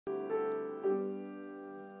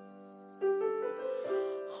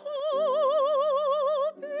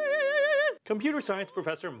Computer science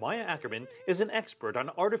professor Maya Ackerman is an expert on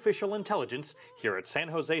artificial intelligence here at San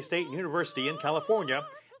Jose State University in California,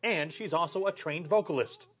 and she's also a trained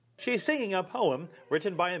vocalist. She's singing a poem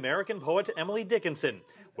written by American poet Emily Dickinson,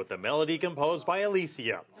 with the melody composed by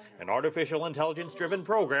Alicia, an artificial intelligence-driven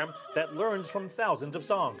program that learns from thousands of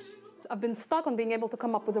songs. I've been stuck on being able to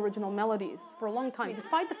come up with original melodies for a long time.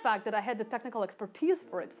 Despite the fact that I had the technical expertise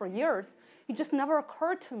for it for years, it just never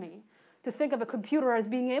occurred to me to think of a computer as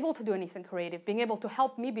being able to do anything creative, being able to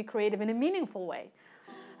help me be creative in a meaningful way.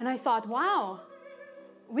 And I thought, wow,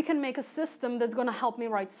 we can make a system that's going to help me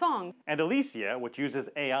write songs. And Alicia, which uses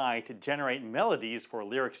AI to generate melodies for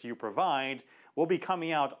lyrics you provide, will be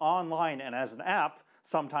coming out online and as an app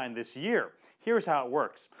sometime this year. Here's how it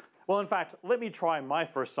works. Well, in fact, let me try my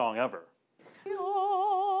first song ever.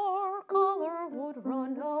 Your color would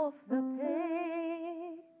run off the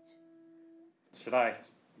page. Should I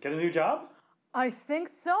get a new job? I think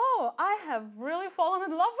so. I have really fallen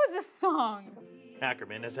in love with this song.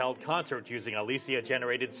 Ackerman has held concerts using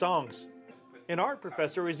Alicia-generated songs. An art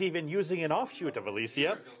professor is even using an offshoot of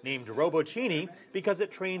Alicia, named Robocini, because it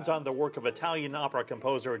trains on the work of Italian opera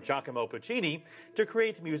composer Giacomo Puccini to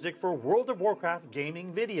create music for World of Warcraft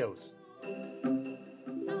gaming videos.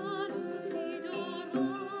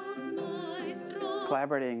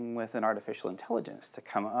 Collaborating with an artificial intelligence to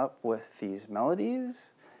come up with these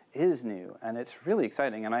melodies is new, and it's really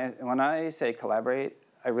exciting. And when I say collaborate,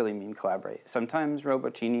 I really mean collaborate. Sometimes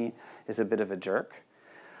Robocini is a bit of a jerk,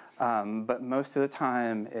 but most of the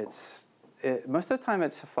time it's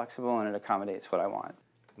flexible and it accommodates what I want.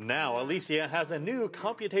 Now Alicia has a new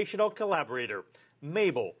computational collaborator,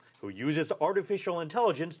 Mabel, who uses artificial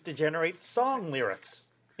intelligence to generate song lyrics.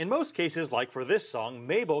 In most cases, like for this song,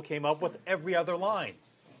 Mabel came up with every other line.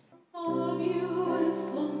 A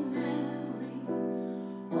beautiful memory,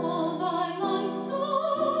 all by my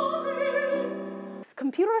story.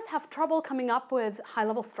 Computers have trouble coming up with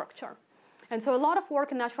high-level structure. And so a lot of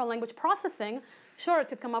work in natural language processing, sure, it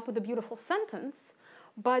could come up with a beautiful sentence,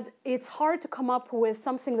 but it's hard to come up with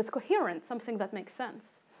something that's coherent, something that makes sense.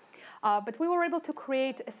 But we were able to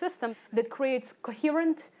create a system that creates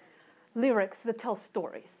coherent lyrics that tell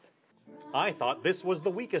stories. I thought this was the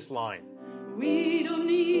weakest line. We don't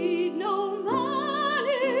need no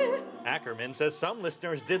money. Ackerman says some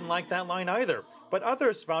listeners didn't like that line either, but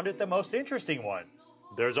others found it the most interesting one.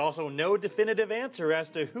 There's also no definitive answer as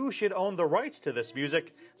to who should own the rights to this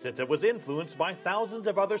music, since it was influenced by thousands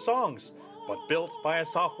of other songs, but built by a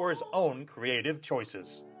software's own creative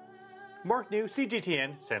choices. Mark New,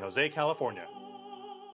 CGTN, San Jose, California.